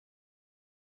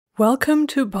Welcome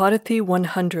to Bharati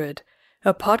 100,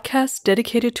 a podcast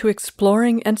dedicated to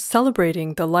exploring and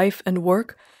celebrating the life and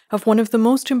work of one of the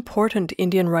most important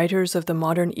Indian writers of the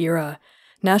modern era,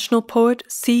 national poet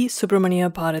C.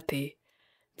 Subramania Bharati.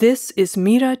 This is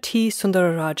Mira T.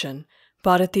 Sundara Rajan,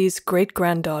 Bharati's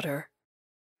great-granddaughter.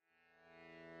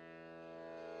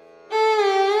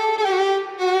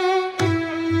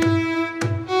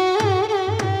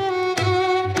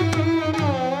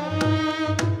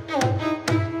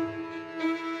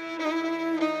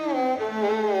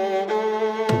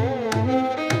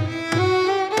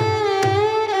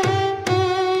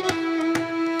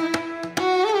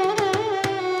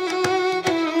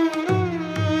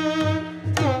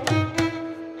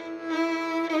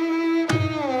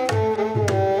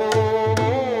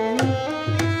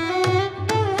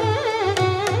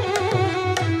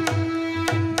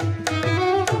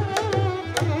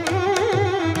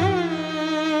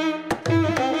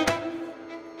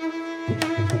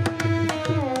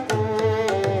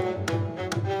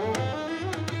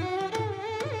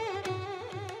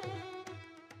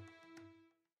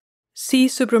 C.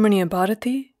 Subramania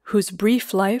Bharati, whose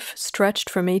brief life stretched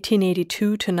from 1882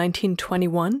 to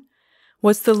 1921,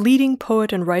 was the leading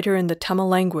poet and writer in the Tamil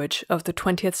language of the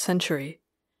 20th century.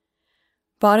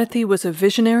 Bharati was a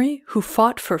visionary who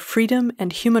fought for freedom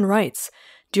and human rights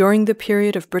during the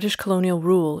period of British colonial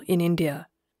rule in India.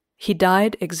 He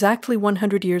died exactly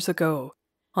 100 years ago,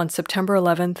 on September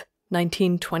 11th,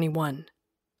 1921.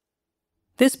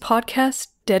 This podcast,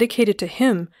 dedicated to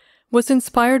him, was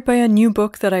inspired by a new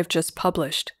book that I've just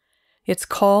published. It's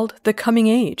called The Coming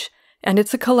Age, and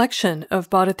it's a collection of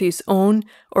Bharati's own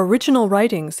original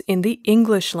writings in the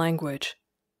English language.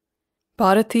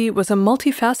 Bharati was a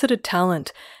multifaceted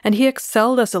talent, and he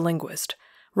excelled as a linguist,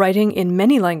 writing in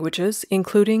many languages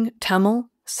including Tamil,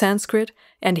 Sanskrit,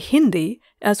 and Hindi,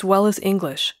 as well as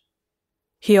English.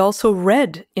 He also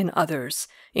read in others,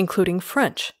 including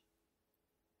French.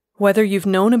 Whether you've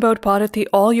known about Bharati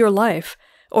all your life,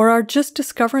 or are just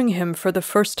discovering him for the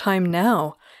first time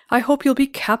now, I hope you'll be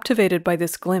captivated by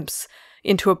this glimpse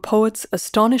into a poet's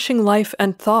astonishing life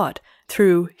and thought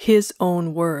through his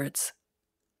own words.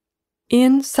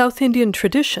 In South Indian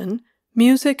tradition,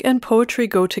 music and poetry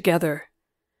go together.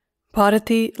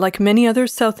 Bharati, like many other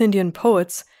South Indian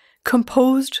poets,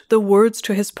 composed the words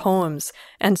to his poems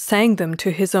and sang them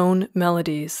to his own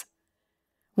melodies.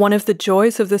 One of the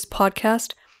joys of this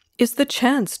podcast is the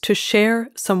chance to share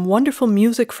some wonderful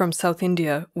music from South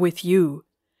India with you.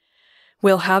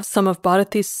 We'll have some of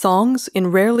Bharati's songs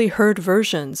in rarely heard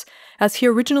versions, as he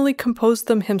originally composed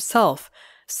them himself,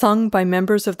 sung by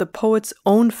members of the poet's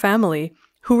own family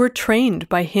who were trained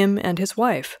by him and his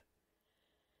wife.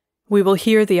 We will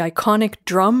hear the iconic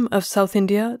drum of South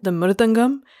India, the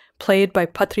mridangam, played by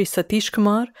Patri Satish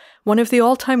Kumar, one of the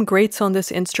all-time greats on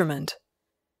this instrument.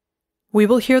 We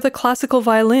will hear the classical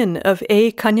violin of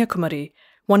A. Kanyakumari,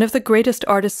 one of the greatest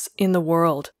artists in the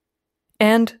world,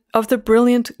 and of the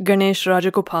brilliant Ganesh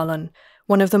Rajagopalan,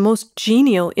 one of the most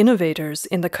genial innovators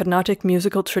in the Carnatic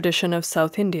musical tradition of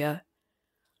South India.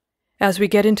 As we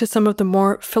get into some of the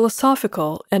more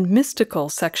philosophical and mystical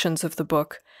sections of the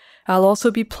book, I'll also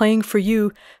be playing for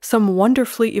you some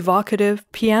wonderfully evocative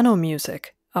piano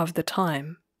music of the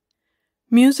time.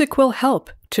 Music will help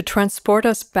to transport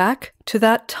us back to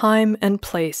that time and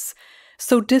place,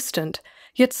 so distant,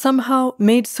 yet somehow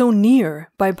made so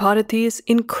near by Bharati's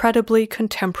incredibly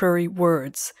contemporary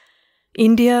words.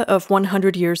 India of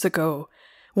 100 years ago,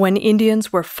 when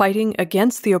Indians were fighting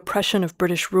against the oppression of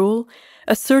British rule,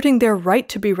 asserting their right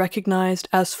to be recognized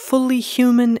as fully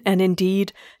human and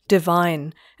indeed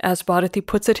divine, as Bharati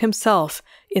puts it himself,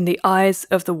 in the eyes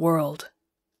of the world.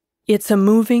 It's a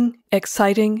moving,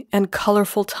 exciting, and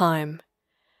colorful time.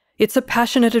 It's a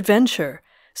passionate adventure,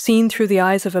 seen through the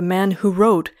eyes of a man who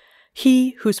wrote,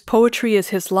 "He whose poetry is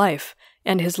his life,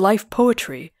 and his life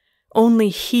poetry, only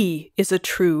he is a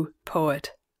true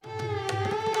poet."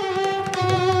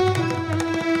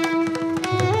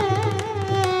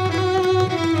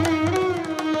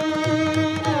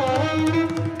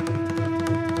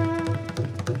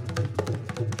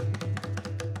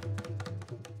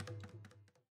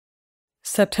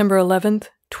 September 11th,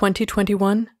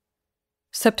 2021.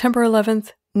 September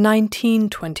 11th,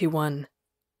 1921.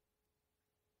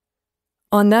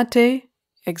 On that day,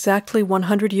 exactly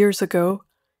 100 years ago,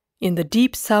 in the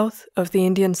deep south of the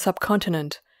Indian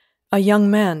subcontinent, a young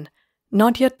man,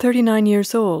 not yet 39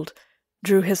 years old,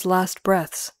 drew his last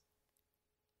breaths.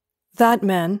 That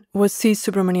man was C.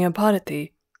 Subramania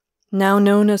Bharati, now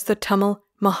known as the Tamil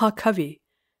Mahakavi,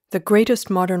 the greatest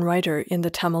modern writer in the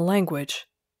Tamil language.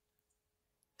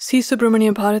 C.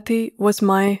 Subramania Bharati was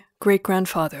my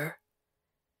great-grandfather.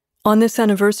 On this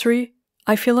anniversary,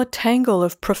 I feel a tangle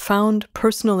of profound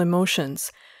personal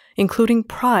emotions, including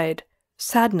pride,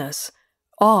 sadness,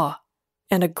 awe,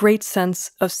 and a great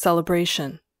sense of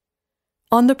celebration.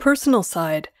 On the personal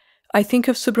side, I think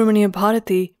of Subramania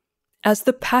Bharati as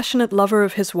the passionate lover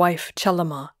of his wife,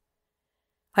 Chellama.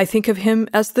 I think of him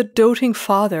as the doting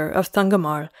father of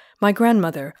Thangamar, my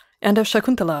grandmother, and of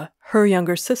Shakuntala, her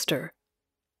younger sister.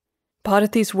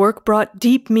 Bharati's work brought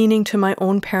deep meaning to my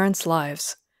own parents'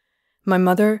 lives. My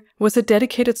mother was a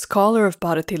dedicated scholar of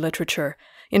Bharati literature.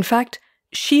 In fact,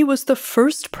 she was the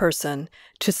first person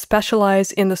to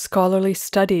specialize in the scholarly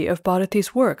study of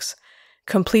Bharati's works,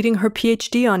 completing her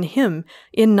PhD on him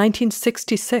in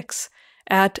 1966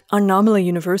 at Annamala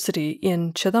University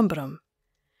in Chidambaram.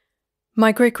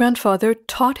 My great-grandfather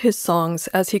taught his songs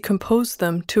as he composed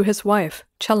them to his wife,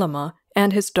 Chellama,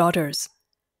 and his daughters.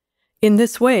 In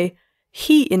this way,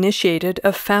 he initiated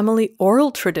a family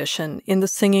oral tradition in the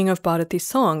singing of Bharati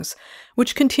songs,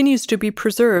 which continues to be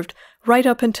preserved right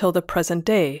up until the present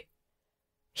day.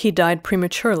 He died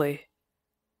prematurely.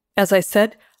 As I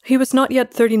said, he was not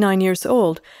yet 39 years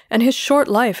old, and his short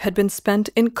life had been spent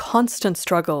in constant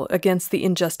struggle against the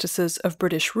injustices of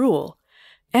British rule,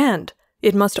 and,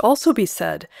 it must also be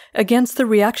said, against the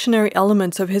reactionary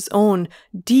elements of his own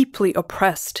deeply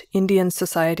oppressed Indian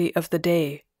society of the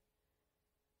day.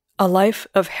 A life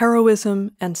of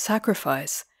heroism and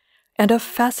sacrifice, and of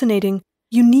fascinating,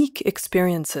 unique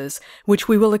experiences which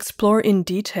we will explore in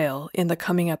detail in the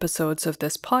coming episodes of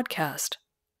this podcast.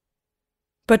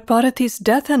 But Bharati's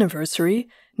death anniversary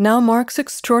now marks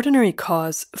extraordinary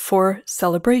cause for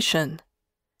celebration.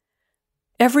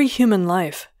 Every human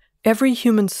life, every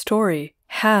human story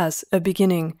has a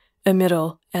beginning, a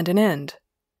middle, and an end.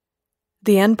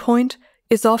 The end point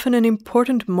is often an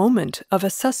important moment of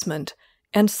assessment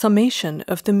and summation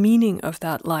of the meaning of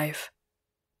that life.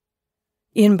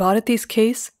 In Bharati's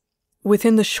case,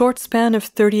 within the short span of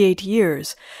 38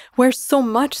 years, where so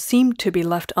much seemed to be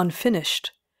left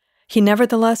unfinished, he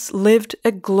nevertheless lived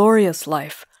a glorious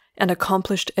life and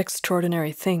accomplished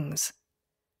extraordinary things.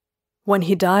 When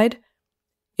he died,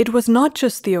 it was not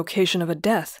just the occasion of a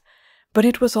death, but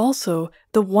it was also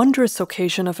the wondrous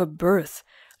occasion of a birth,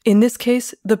 in this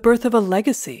case, the birth of a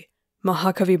legacy,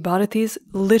 Mahakavi Bharati's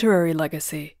literary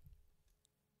legacy.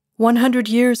 100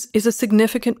 years is a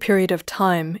significant period of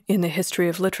time in the history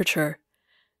of literature.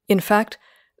 In fact,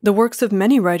 the works of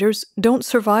many writers don't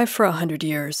survive for 100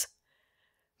 years.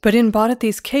 But in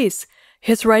Bharati's case,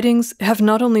 his writings have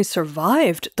not only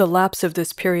survived the lapse of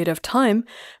this period of time,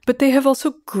 but they have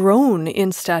also grown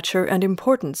in stature and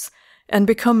importance, and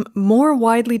become more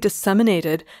widely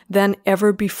disseminated than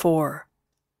ever before.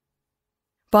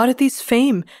 Bharati's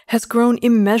fame has grown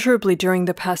immeasurably during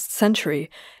the past century,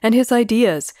 and his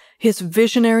ideas, his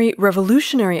visionary,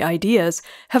 revolutionary ideas,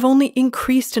 have only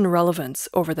increased in relevance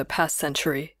over the past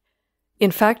century.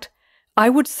 In fact, I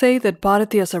would say that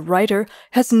Bharati as a writer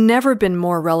has never been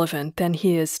more relevant than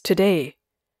he is today.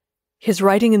 His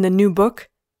writing in the new book,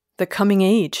 The Coming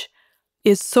Age,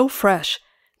 is so fresh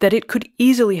that it could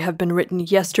easily have been written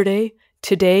yesterday,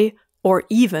 today, or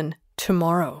even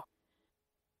tomorrow.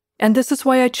 And this is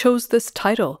why I chose this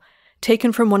title,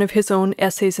 taken from one of his own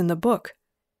essays in the book.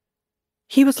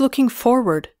 He was looking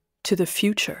forward to the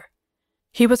future.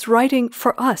 He was writing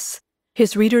for us,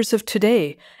 his readers of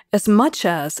today, as much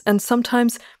as, and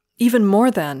sometimes even more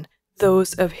than,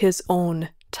 those of his own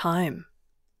time.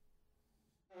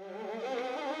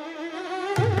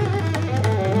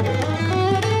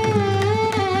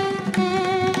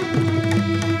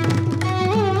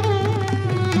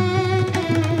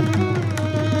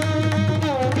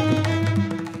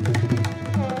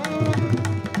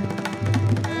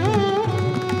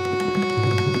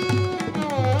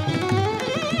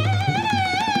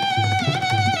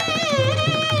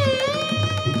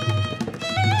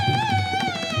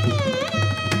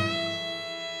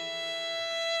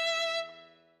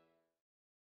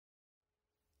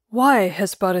 Why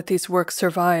has Bharati's work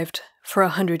survived for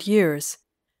 100 years?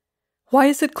 Why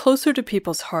is it closer to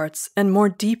people's hearts and more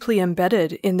deeply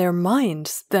embedded in their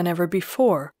minds than ever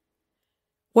before?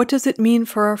 What does it mean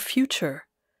for our future?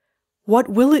 What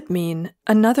will it mean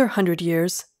another 100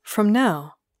 years from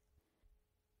now?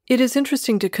 It is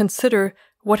interesting to consider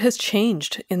what has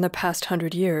changed in the past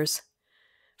 100 years.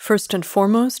 First and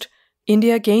foremost,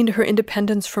 India gained her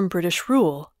independence from British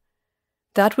rule.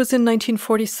 That was in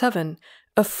 1947,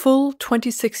 a full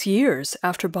 26 years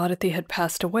after Bharati had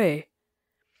passed away.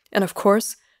 And of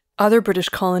course, other British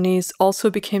colonies also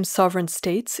became sovereign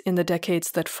states in the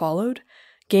decades that followed,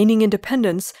 gaining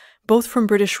independence both from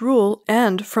British rule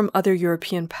and from other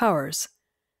European powers.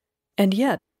 And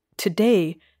yet,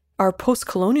 today, our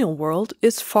post-colonial world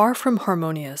is far from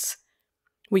harmonious.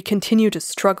 We continue to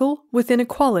struggle with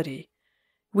inequality.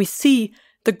 We see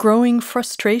the growing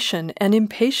frustration and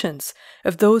impatience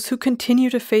of those who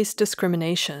continue to face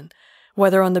discrimination,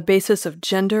 whether on the basis of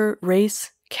gender,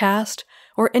 race, caste,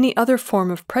 or any other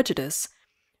form of prejudice,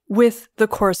 with the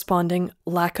corresponding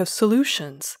lack of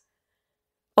solutions.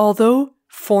 Although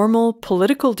formal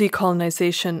political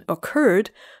decolonization occurred,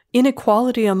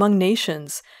 inequality among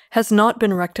nations has not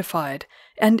been rectified,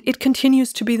 and it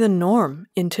continues to be the norm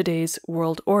in today's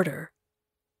world order.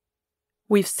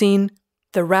 We've seen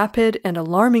the rapid and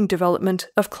alarming development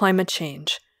of climate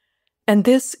change, and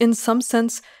this, in some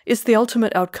sense, is the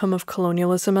ultimate outcome of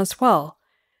colonialism as well.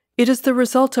 It is the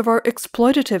result of our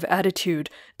exploitative attitude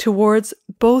towards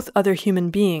both other human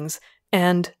beings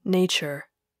and nature.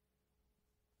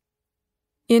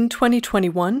 In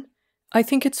 2021, I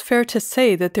think it's fair to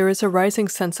say that there is a rising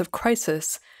sense of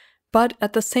crisis, but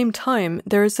at the same time,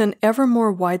 there is an ever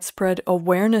more widespread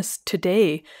awareness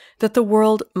today that the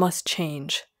world must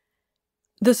change.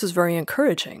 This is very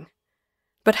encouraging.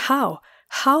 But how?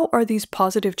 How are these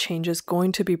positive changes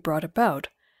going to be brought about?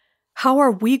 How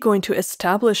are we going to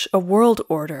establish a world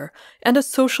order and a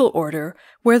social order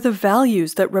where the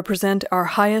values that represent our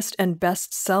highest and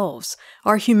best selves,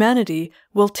 our humanity,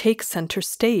 will take center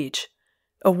stage?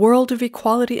 A world of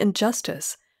equality and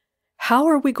justice. How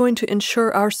are we going to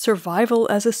ensure our survival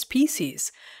as a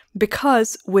species?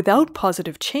 Because without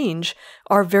positive change,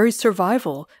 our very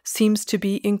survival seems to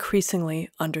be increasingly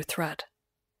under threat.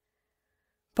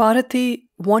 Bharati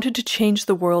wanted to change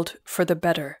the world for the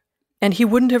better, and he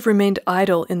wouldn't have remained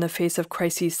idle in the face of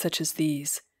crises such as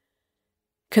these.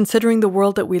 Considering the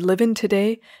world that we live in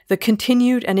today, the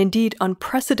continued and indeed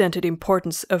unprecedented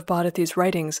importance of Bharati's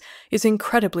writings is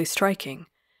incredibly striking.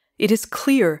 It is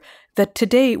clear that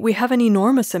today we have an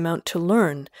enormous amount to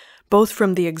learn, both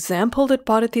from the example that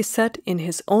Bharati set in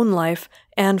his own life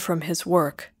and from his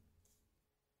work.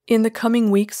 In the coming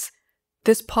weeks,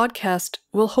 this podcast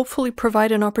will hopefully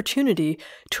provide an opportunity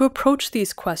to approach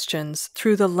these questions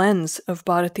through the lens of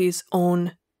Bharati's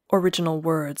own original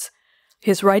words.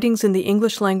 His writings in the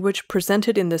English language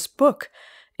presented in this book,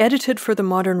 edited for the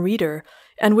modern reader,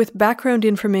 and with background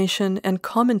information and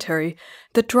commentary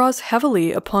that draws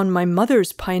heavily upon my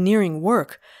mother's pioneering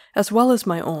work, as well as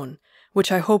my own,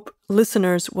 which I hope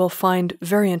listeners will find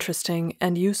very interesting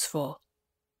and useful.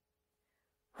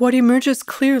 What emerges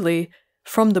clearly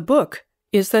from the book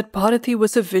is that Bharati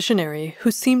was a visionary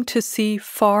who seemed to see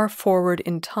far forward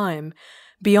in time,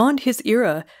 beyond his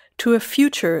era, to a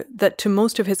future that to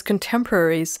most of his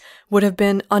contemporaries would have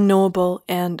been unknowable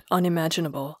and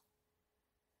unimaginable.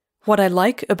 What I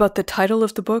like about the title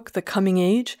of the book, The Coming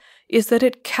Age, is that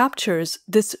it captures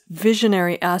this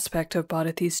visionary aspect of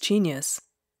Bharati's genius.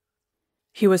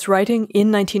 He was writing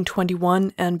in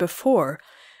 1921 and before,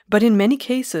 but in many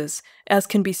cases, as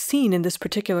can be seen in this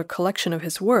particular collection of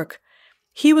his work,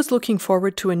 he was looking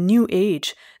forward to a new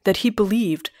age that he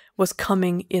believed was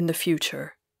coming in the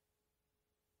future.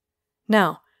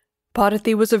 Now,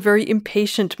 Bharati was a very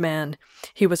impatient man.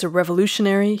 He was a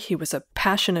revolutionary, he was a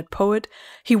passionate poet.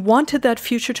 He wanted that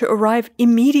future to arrive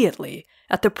immediately,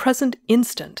 at the present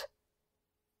instant.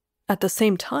 At the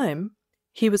same time,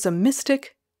 he was a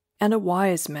mystic and a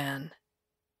wise man.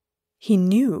 He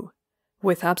knew,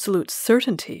 with absolute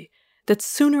certainty, that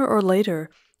sooner or later,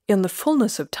 in the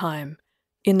fullness of time,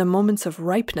 in the moments of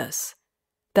ripeness,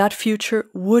 that future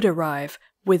would arrive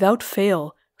without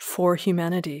fail for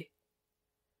humanity.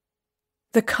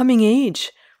 The coming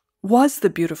age was the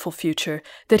beautiful future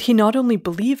that he not only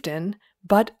believed in,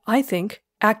 but, I think,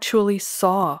 actually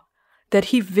saw, that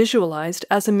he visualized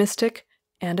as a mystic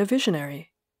and a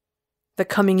visionary. The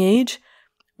coming age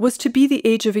was to be the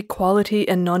age of equality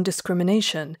and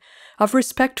non-discrimination, of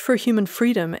respect for human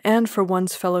freedom and for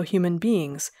one's fellow human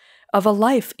beings, of a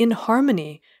life in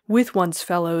harmony with one's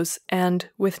fellows and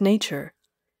with nature.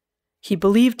 He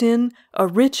believed in a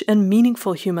rich and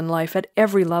meaningful human life at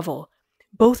every level,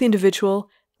 both individual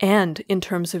and in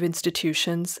terms of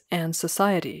institutions and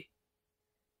society.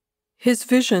 His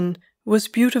vision was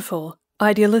beautiful,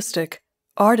 idealistic,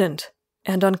 ardent,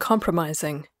 and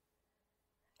uncompromising.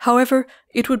 However,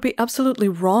 it would be absolutely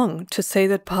wrong to say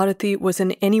that Bharati was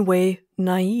in any way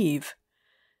naive.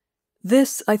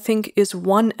 This, I think, is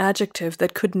one adjective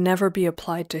that could never be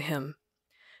applied to him.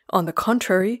 On the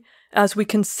contrary, as we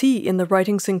can see in the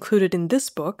writings included in this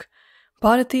book,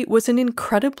 Bharati was an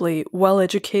incredibly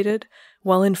well-educated,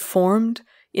 well-informed,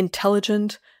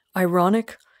 intelligent,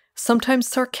 ironic, sometimes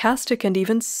sarcastic and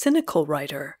even cynical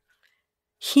writer.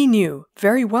 He knew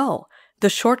very well the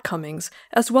shortcomings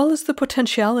as well as the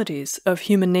potentialities of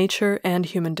human nature and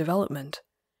human development.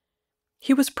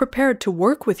 He was prepared to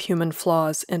work with human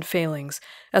flaws and failings,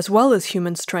 as well as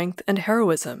human strength and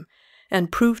heroism,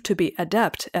 and proved to be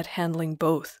adept at handling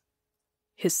both.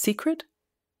 His secret?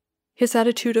 His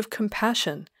attitude of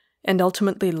compassion and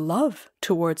ultimately love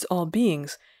towards all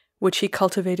beings, which he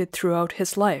cultivated throughout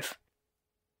his life.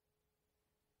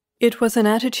 It was an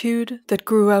attitude that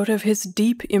grew out of his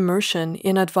deep immersion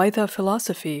in Advaita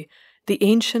philosophy, the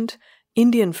ancient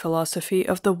Indian philosophy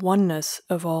of the oneness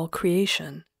of all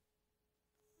creation.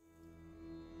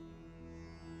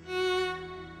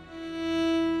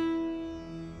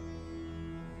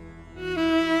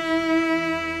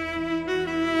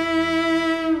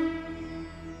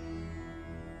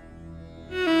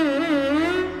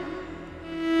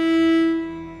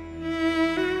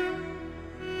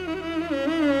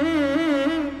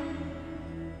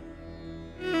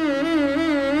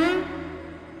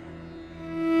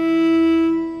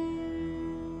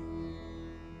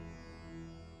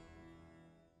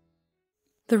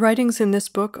 The writings in this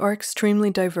book are extremely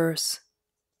diverse.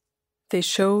 They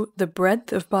show the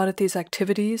breadth of Bharati's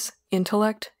activities,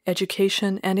 intellect,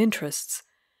 education, and interests.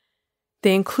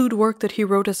 They include work that he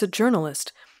wrote as a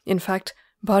journalist. In fact,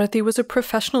 Bharati was a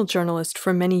professional journalist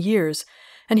for many years,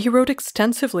 and he wrote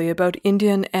extensively about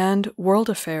Indian and world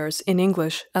affairs in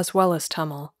English as well as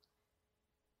Tamil.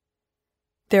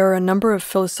 There are a number of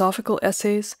philosophical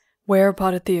essays where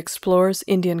Bharati explores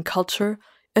Indian culture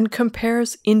and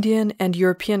compares Indian and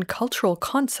European cultural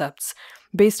concepts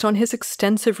based on his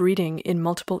extensive reading in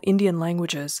multiple Indian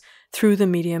languages through the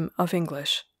medium of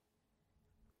English.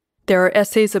 There are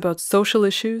essays about social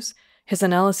issues, his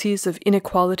analyses of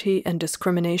inequality and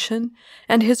discrimination,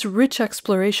 and his rich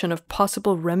exploration of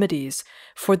possible remedies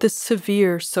for this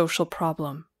severe social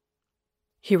problem.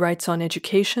 He writes on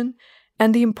education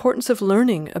and the importance of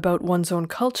learning about one's own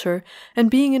culture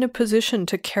and being in a position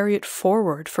to carry it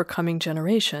forward for coming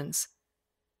generations.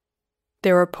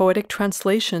 There are poetic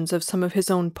translations of some of his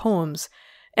own poems,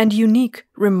 and unique,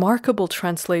 remarkable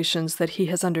translations that he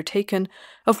has undertaken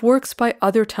of works by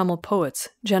other Tamil poets,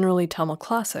 generally Tamil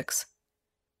classics.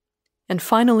 And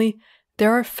finally,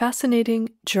 there are fascinating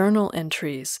journal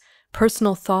entries,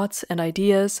 personal thoughts and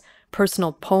ideas,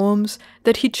 personal poems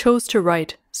that he chose to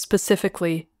write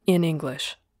specifically in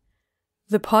English.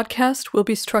 The podcast will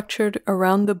be structured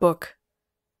around the book.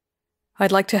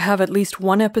 I'd like to have at least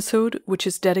one episode which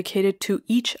is dedicated to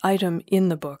each item in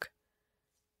the book.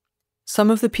 Some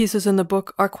of the pieces in the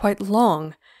book are quite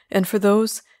long, and for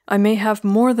those, I may have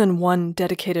more than one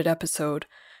dedicated episode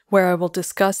where I will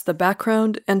discuss the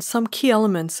background and some key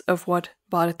elements of what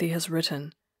Bharati has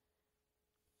written.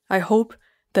 I hope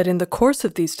that in the course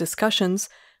of these discussions,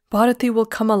 Bharati will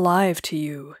come alive to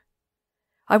you.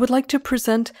 I would like to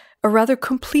present a rather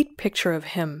complete picture of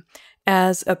him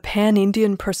as a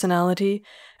pan-Indian personality,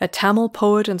 a Tamil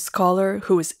poet and scholar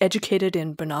who was educated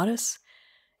in Benares,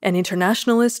 an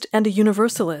internationalist and a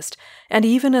universalist, and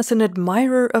even as an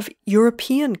admirer of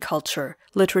European culture,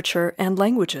 literature, and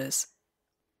languages.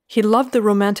 He loved the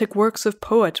romantic works of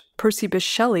poet Percy Bysshe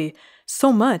Shelley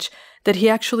so much that he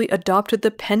actually adopted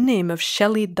the pen name of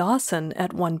Shelley Dawson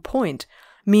at one point,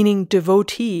 meaning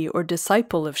devotee or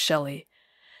disciple of Shelley.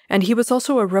 And he was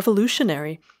also a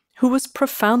revolutionary who was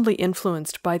profoundly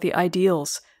influenced by the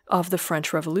ideals of the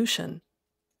French Revolution.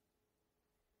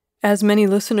 As many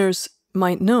listeners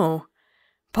might know,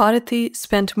 Bharati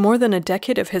spent more than a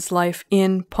decade of his life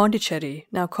in Pondicherry,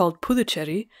 now called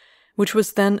Puducherry, which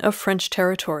was then a French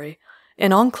territory,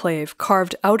 an enclave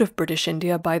carved out of British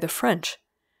India by the French.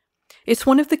 It's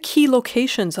one of the key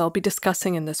locations I'll be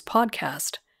discussing in this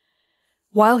podcast.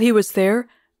 While he was there,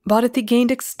 Bharati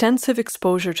gained extensive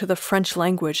exposure to the French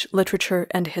language, literature,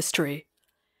 and history.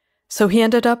 So he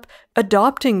ended up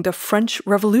adopting the French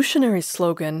revolutionary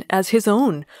slogan as his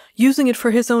own, using it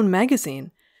for his own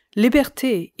magazine,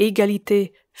 Liberté,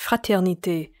 Égalité,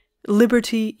 Fraternité,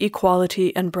 Liberty,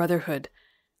 Equality, and Brotherhood.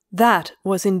 That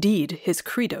was indeed his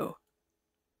credo.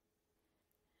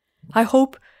 I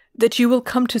hope that you will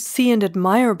come to see and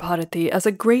admire Bharati as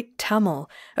a great Tamil,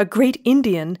 a great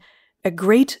Indian, a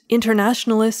great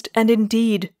internationalist, and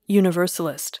indeed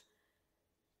universalist.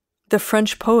 The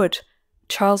French poet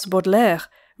Charles Baudelaire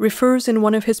refers in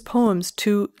one of his poems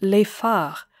to les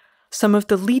phares, some of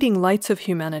the leading lights of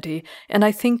humanity, and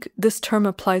I think this term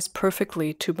applies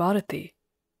perfectly to Bharati.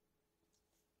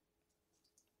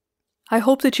 I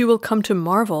hope that you will come to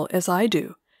marvel, as I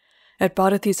do, at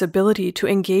Bharati's ability to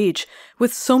engage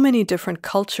with so many different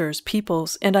cultures,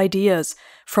 peoples, and ideas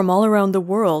from all around the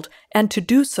world, and to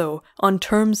do so on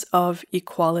terms of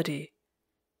equality.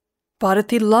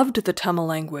 Bharati loved the Tamil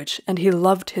language, and he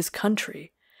loved his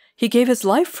country. He gave his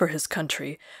life for his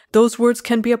country. Those words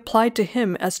can be applied to him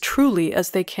as truly as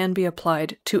they can be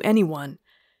applied to anyone.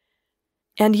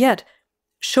 And yet,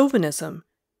 chauvinism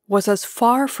was as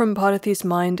far from Bharati's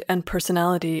mind and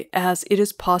personality as it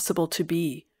is possible to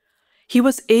be. He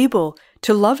was able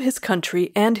to love his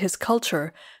country and his culture,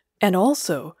 and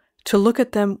also to look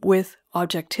at them with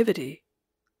objectivity.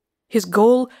 His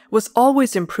goal was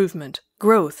always improvement,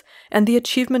 growth, and the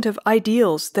achievement of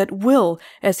ideals that will,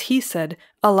 as he said,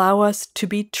 allow us to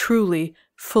be truly,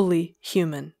 fully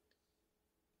human.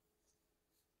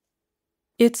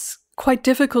 It's quite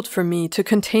difficult for me to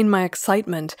contain my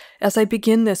excitement as I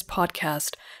begin this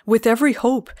podcast, with every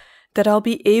hope that I'll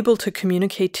be able to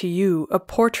communicate to you a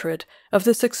portrait of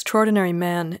this extraordinary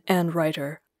man and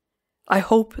writer. I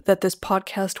hope that this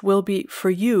podcast will be, for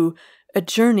you, a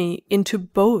journey into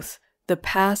both the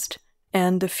past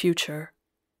and the future.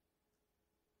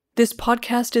 This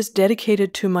podcast is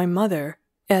dedicated to my mother,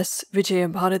 S.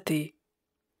 Bharati.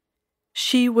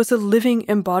 She was a living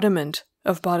embodiment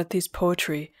of Bharati's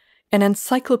poetry, an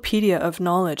encyclopedia of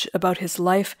knowledge about his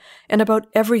life and about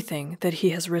everything that he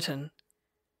has written.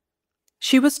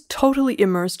 She was totally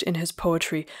immersed in his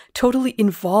poetry, totally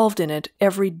involved in it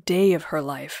every day of her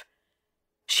life.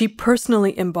 She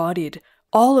personally embodied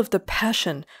all of the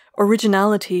passion,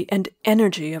 originality, and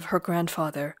energy of her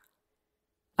grandfather.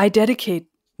 I dedicate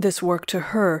this work to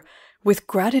her with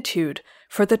gratitude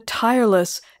for the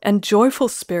tireless and joyful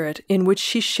spirit in which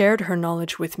she shared her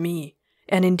knowledge with me,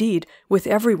 and indeed with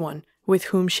everyone with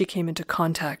whom she came into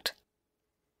contact.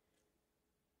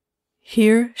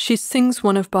 Here she sings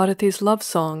one of Bharati's love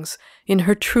songs in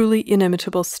her truly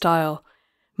inimitable style,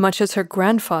 much as her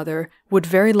grandfather would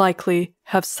very likely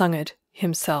have sung it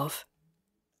himself.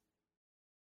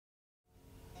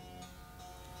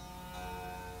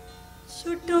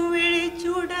 சுட்டுவிழி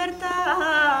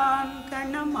சுடர்தான்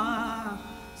Kannamma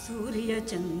சூரிய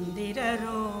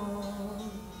சந்திரரோ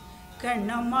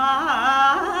கண்ணம்மா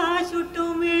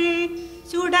சுட்டுவிழி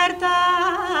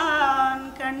சுடர்தான்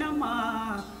கண்ணம்மா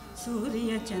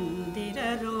சூரிய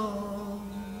சந்திரரோ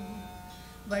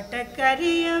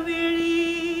வட்டக்கரிய விழி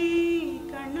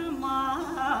கண்ணம்மா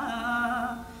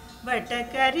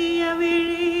வட்டக்கரிய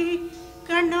விழி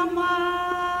கண்ணம்மா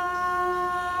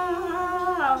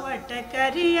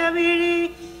வட்டக்கரிய விழி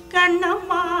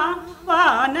கண்ணம்மா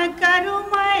வான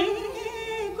கருமை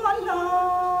கொல்லோ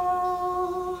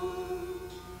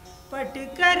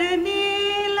பட்டுக்கரு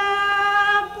நீல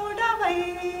புடவை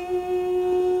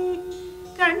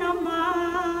கண்ணம்மா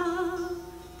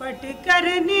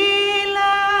பட்டுக்கரு நீல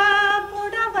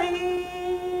புடவை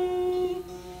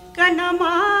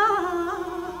கண்ணம்மா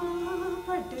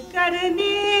பட்டுக்கரு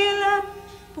நீல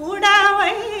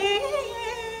புடவை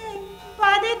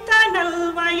பதித்தனல்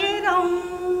வைரம்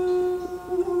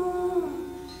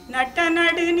நட்ட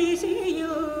நடு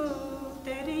நிசியோ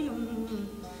தெரியும்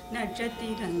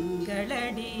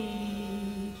நட்சத்திரங்களடி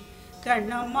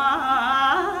கண்ணம்மா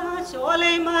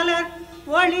சோலை மலர்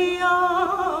ஒளியோ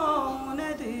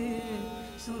உனது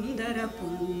சுந்தர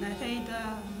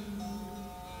புன்னகைதான்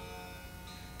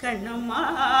கண்ணம்மா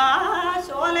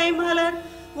சோலை மலர்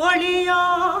ஒளியோ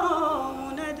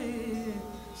உனது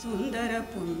சுந்தர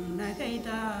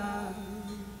புன்னகைதான்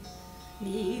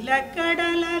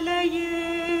நீலக்கடலையே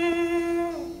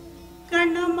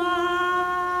கண்ணம்மா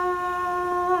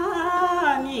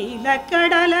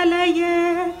நீலக்கடலையே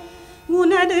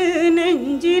உனது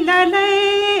நெஞ்சிலலை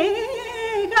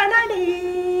கடடி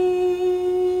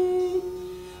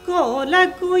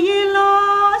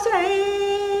கோலக்குயிலோசை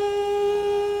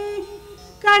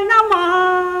கண்ணம்மா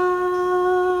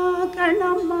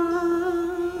கண்ணம்மா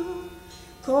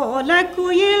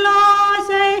கோலக்குயிலோசை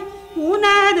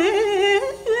உனது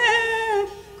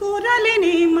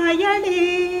குரலினி மயடி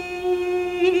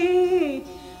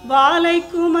வாலை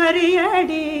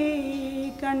குமரியடி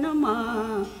கண்ணம்மா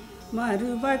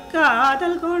மறுவ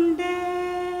காதல் கொண்டே